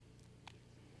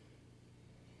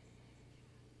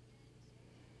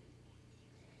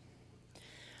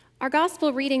Our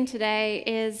gospel reading today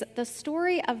is the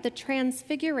story of the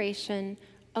Transfiguration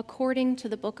according to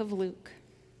the book of Luke.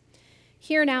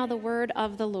 Hear now the word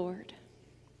of the Lord.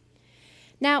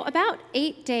 Now, about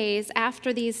 8 days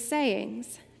after these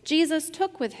sayings, Jesus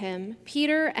took with him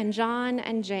Peter and John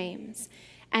and James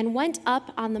and went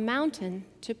up on the mountain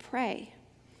to pray.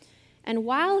 And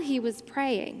while he was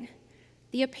praying,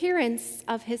 the appearance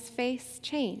of his face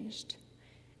changed,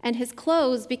 and his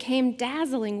clothes became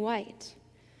dazzling white.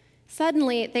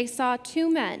 Suddenly they saw 2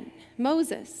 men,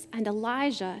 Moses and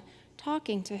Elijah,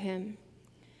 talking to him.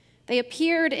 They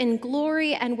appeared in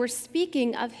glory and were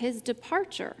speaking of his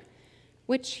departure,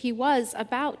 which he was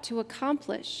about to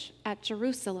accomplish at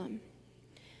Jerusalem.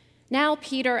 Now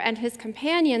Peter and his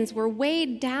companions were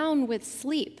weighed down with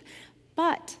sleep,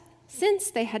 but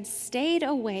since they had stayed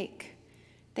awake,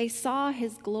 they saw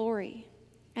his glory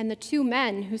and the 2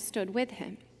 men who stood with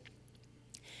him.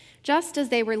 Just as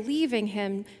they were leaving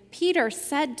him, Peter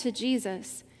said to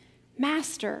Jesus,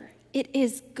 "Master, it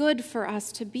is good for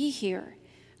us to be here.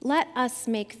 Let us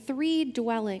make 3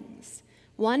 dwellings,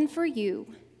 one for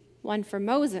you, one for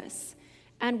Moses,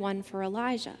 and one for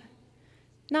Elijah,"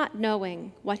 not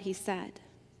knowing what he said.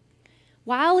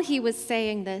 While he was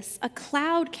saying this, a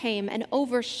cloud came and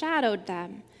overshadowed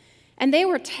them, and they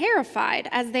were terrified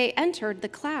as they entered the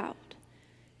cloud.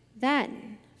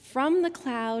 Then, from the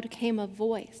cloud came a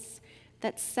voice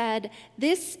that said,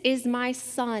 "This is my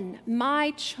son,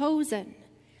 my chosen.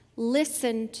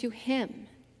 Listen to him."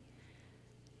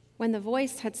 When the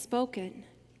voice had spoken,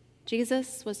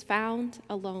 Jesus was found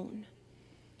alone.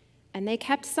 And they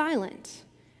kept silent,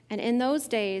 and in those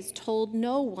days told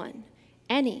no one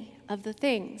any of the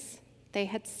things they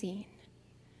had seen.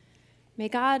 May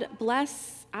God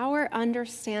bless our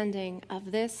understanding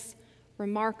of this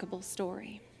remarkable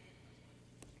story.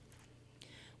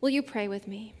 Will you pray with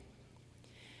me?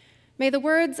 May the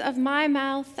words of my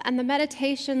mouth and the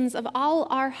meditations of all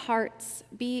our hearts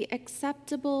be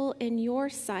acceptable in your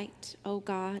sight, O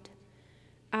God,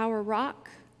 our rock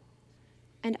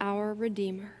and our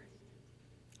Redeemer.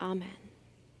 Amen.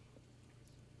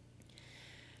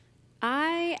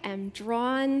 I am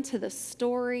drawn to the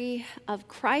story of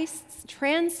Christ's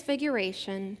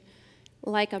transfiguration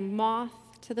like a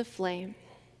moth to the flame.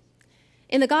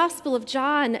 In the Gospel of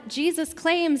John, Jesus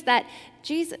claims that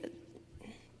he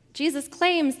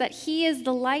is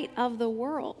the light of the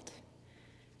world.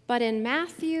 But in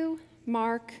Matthew,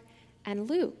 Mark, and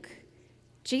Luke,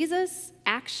 Jesus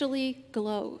actually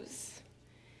glows.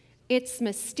 It's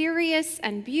mysterious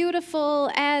and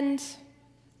beautiful and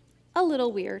a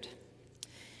little weird.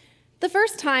 The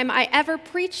first time I ever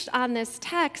preached on this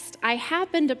text, I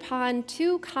happened upon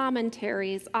 2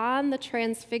 commentaries on the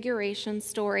Transfiguration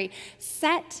story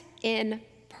set in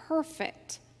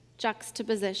perfect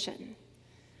juxtaposition.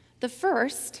 The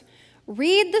first,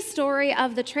 read the story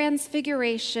of the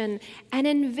Transfiguration and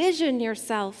envision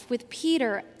yourself with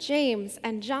Peter, James,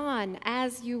 and John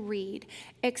as you read.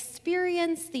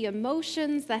 Experience the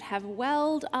emotions that have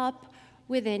welled up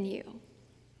within you.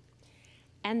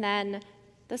 And then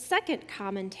the second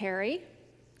commentary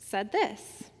said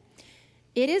this: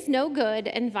 "It is no good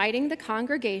inviting the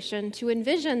congregation to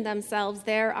envision themselves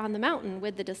there on the mountain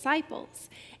with the disciples.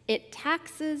 It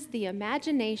taxes the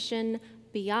imagination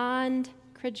beyond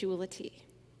credulity."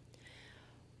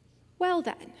 Well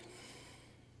then,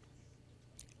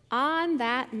 on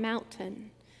that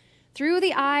mountain, through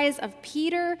the eyes of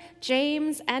Peter,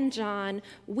 James, and John,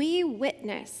 we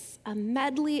witness a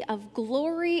medley of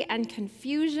glory and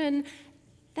confusion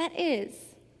that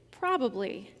is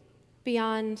probably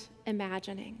beyond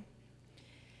imagining.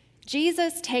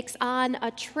 Jesus takes on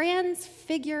a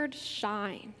transfigured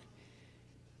shine.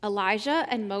 Elijah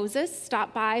and Moses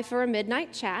stop by for a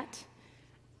midnight chat,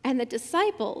 and the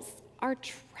disciples are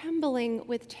trembling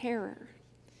with terror.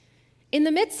 In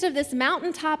the midst of this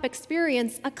mountaintop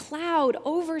experience, a cloud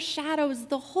overshadows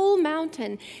the whole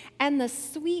mountain, and the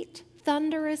sweet,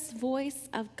 thunderous voice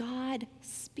of God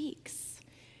speaks.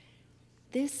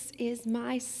 "This is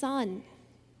my Son,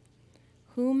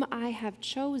 whom I have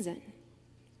chosen.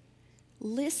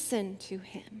 Listen to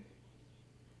him."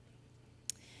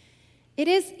 It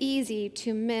is easy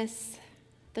to miss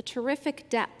the terrific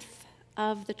depth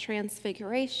of the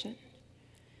Transfiguration.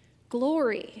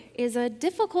 Glory is a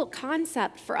difficult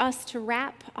concept for us to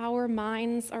wrap our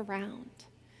minds around.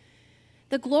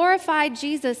 The glorified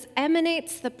Jesus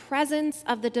emanates the presence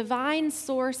of the divine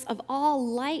source of all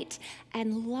light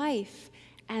and life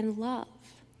and love.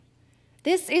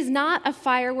 This is not a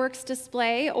fireworks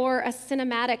display or a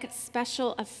cinematic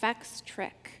special effects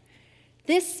trick.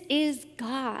 This is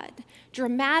God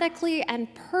dramatically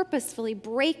and purposefully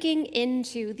breaking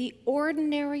into the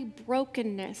ordinary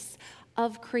brokenness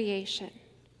of creation.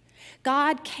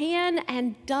 God can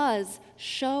and does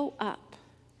show up,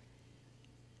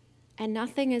 and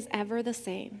nothing is ever the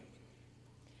same.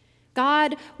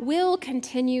 God will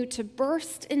continue to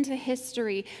burst into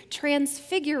history,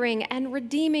 transfiguring and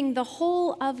redeeming the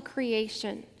whole of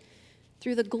creation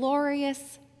through the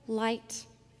glorious light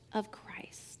of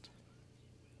Christ.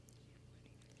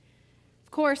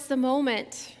 Of course, the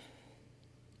moment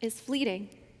is fleeting.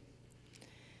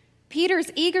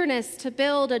 Peter's eagerness to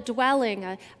build a dwelling,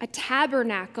 a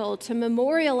tabernacle, to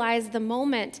memorialize the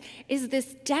moment is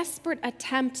this desperate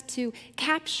attempt to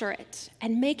capture it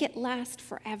and make it last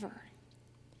forever.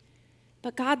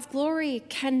 But God's glory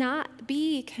cannot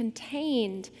be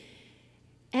contained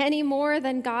any more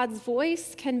than God's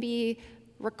voice can be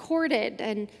recorded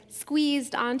and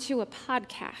squeezed onto a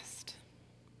podcast.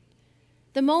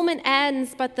 The moment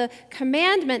ends, but the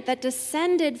commandment that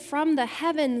descended from the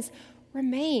heavens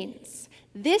remains.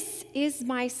 This is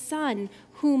my Son,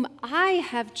 whom I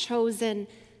have chosen.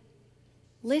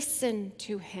 Listen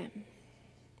to him.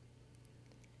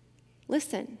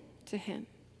 Listen to him.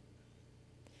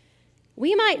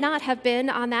 We might not have been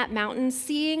on that mountain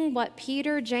seeing what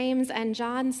Peter, James, and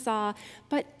John saw,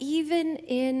 but even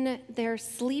in their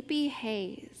sleepy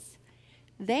haze,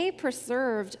 they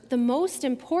preserved the most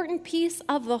important piece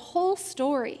of the whole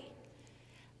story,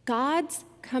 God's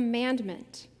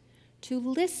commandment to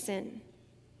listen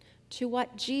to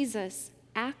what Jesus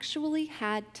actually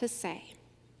had to say.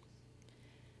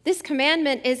 This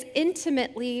commandment is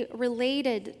intimately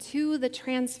related to the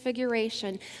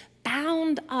transfiguration,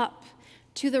 bound up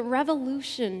to the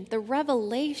revelation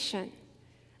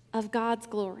of God's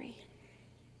glory.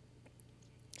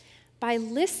 By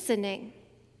listening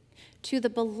to the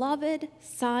beloved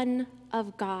Son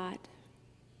of God,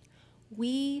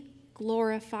 we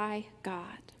glorify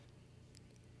God.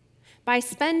 By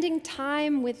spending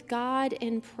time with God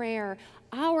in prayer,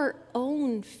 our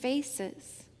own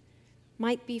faces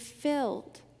might be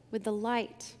filled with the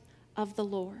light of the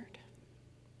Lord.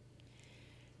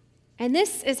 And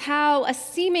this is how a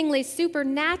seemingly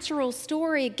supernatural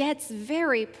story gets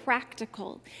very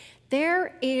practical.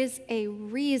 There is a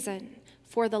reason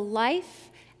for the life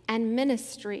and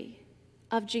ministry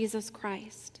of Jesus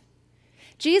Christ.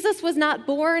 Jesus was not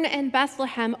born in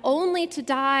Bethlehem only to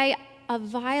die a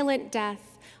violent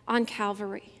death on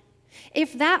Calvary.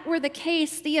 If that were the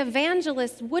case, the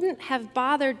evangelists wouldn't have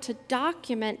bothered to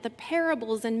document the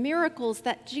parables and miracles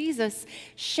that Jesus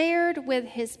shared with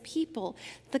his people.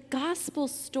 The gospel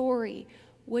story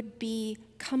would be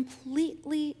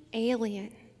completely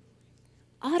alien,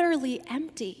 utterly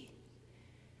empty,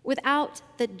 without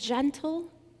the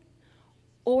gentle,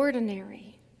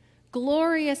 ordinary,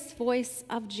 glorious voice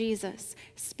of Jesus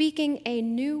speaking a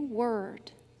new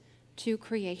word to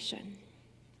creation.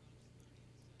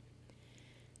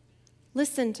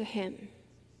 Listen to him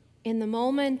in the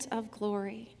moment of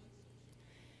glory,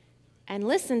 and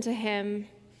listen to him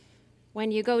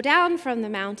when you go down from the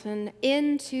mountain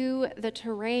into the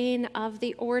terrain of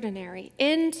the ordinary,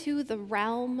 into the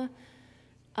realm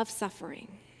of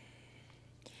suffering.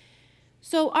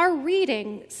 So our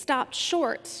reading stopped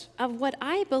short of what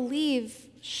I believe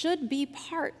should be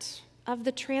part of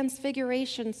the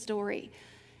Transfiguration story.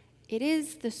 It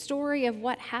is the story of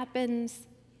what happens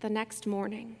the next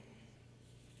morning.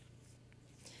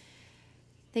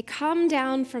 They come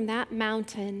down from that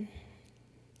mountain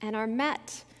and are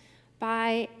met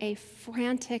by a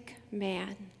frantic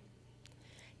man.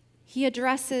 He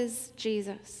addresses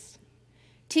Jesus.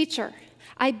 "Teacher,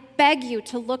 I beg you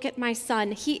to look at my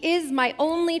son. He is my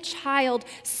only child."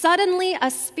 Suddenly, a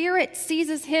spirit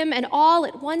seizes him, and all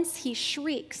at once he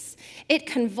shrieks. It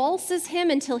convulses him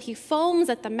until he foams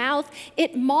at the mouth.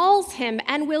 It mauls him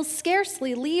and will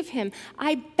scarcely leave him.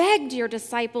 I begged your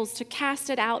disciples to cast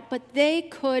it out, but they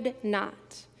could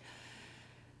not.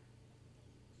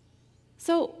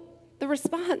 So, the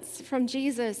response from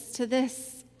Jesus to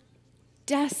this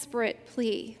desperate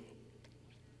plea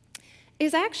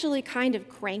is actually kind of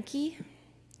cranky,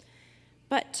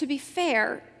 but to be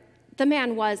fair, the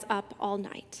man was up all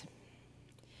night.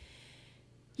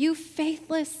 "You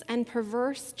faithless and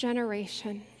perverse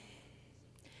generation,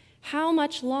 how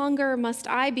much longer must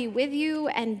I be with you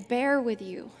and bear with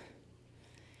you?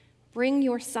 Bring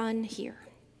your son here."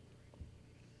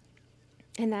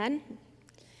 And then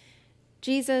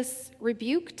Jesus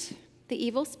rebuked the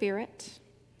evil spirit,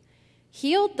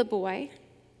 healed the boy,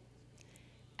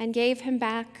 and gave him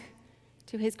back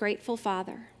to his grateful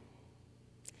father.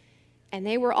 And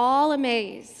they were all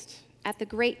amazed at the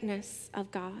greatness of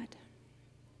God.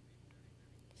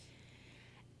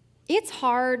 It's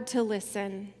hard to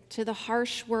listen to the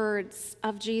harsh words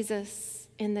of Jesus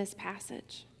in this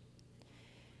passage.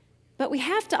 But we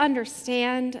have to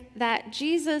understand that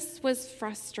Jesus was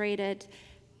frustrated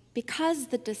because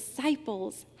the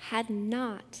disciples had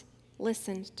not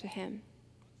listened to him.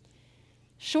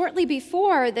 Shortly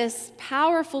before this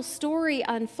powerful story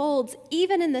unfolds,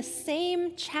 even in the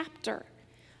same chapter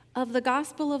of the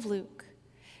Gospel of Luke,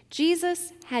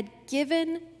 Jesus had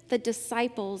given the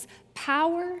disciples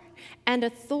power and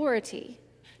authority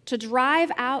to drive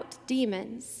out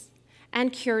demons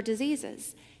and cure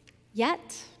diseases.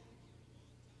 Yet,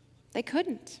 they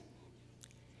couldn't.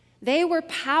 They were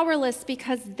powerless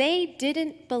because they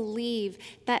didn't believe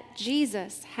that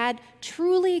Jesus had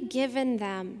truly given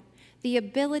them the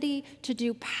ability to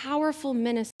do powerful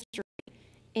ministry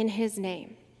in his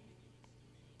name.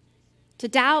 To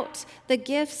doubt the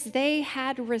gifts they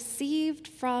had received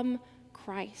from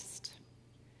Christ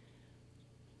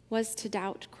was to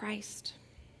doubt Christ.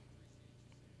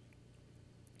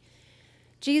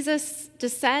 Jesus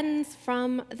descends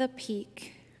from the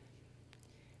peak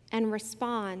and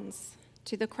responds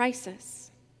to the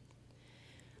crisis.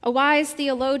 A wise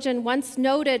theologian once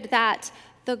noted that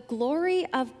the glory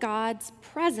of God's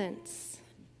presence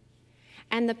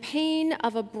and the pain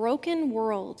of a broken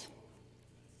world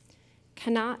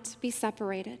cannot be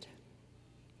separated.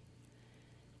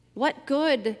 What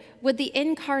good would the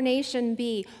incarnation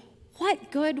be?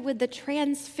 What good would the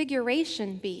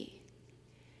transfiguration be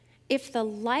if the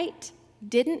light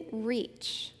didn't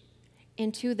reach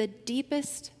into the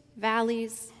deepest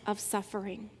valleys of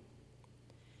suffering?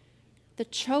 The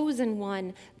chosen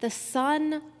one, the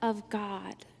Son of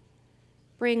God,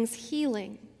 brings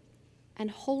healing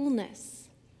and wholeness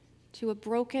to a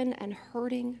broken and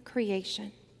hurting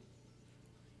creation.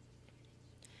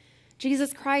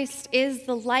 Jesus Christ is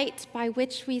the light by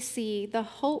which we see, the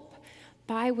hope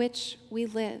by which we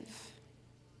live.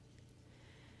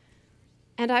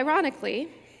 And ironically,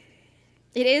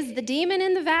 it is the demon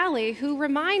in the valley who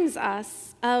reminds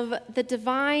us of the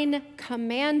divine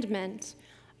commandment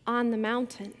on the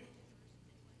mountain.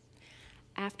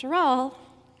 After all,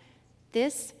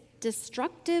 this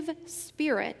destructive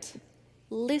spirit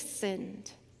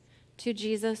listened to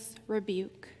Jesus'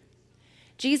 rebuke.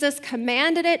 Jesus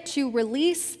commanded it to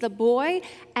release the boy,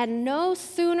 and no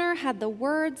sooner had the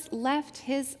words left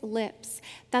his lips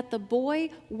that the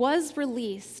boy was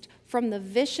released from the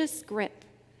vicious grip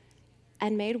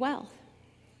and made well.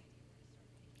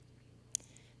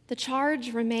 The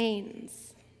charge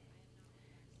remains.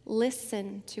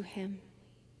 Listen to him.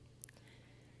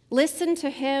 Listen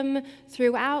to him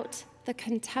throughout the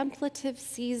contemplative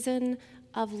season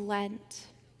of Lent,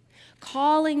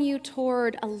 calling you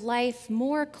toward a life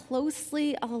more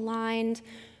closely aligned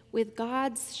with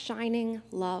God's shining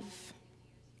love.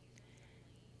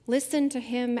 Listen to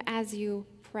him as you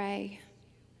pray.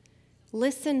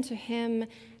 Listen to him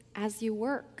as you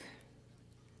work.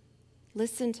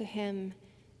 Listen to him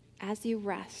as you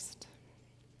rest.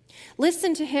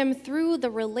 Listen to him through the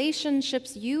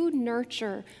relationships you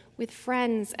nurture with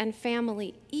friends and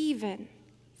family, even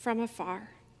from afar.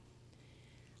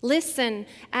 Listen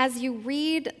as you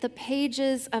read the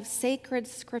pages of sacred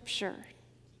scripture.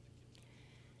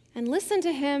 And listen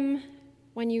to him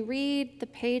when you read the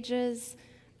pages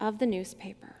of the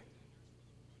newspaper.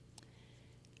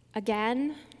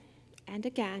 Again and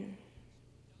again,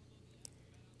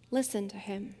 listen to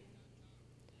him.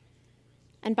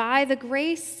 And by the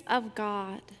grace of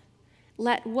God,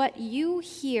 let what you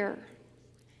hear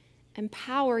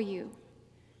empower you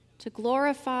to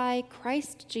glorify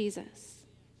Christ Jesus,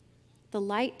 the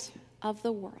light of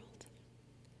the world.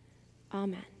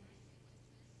 Amen.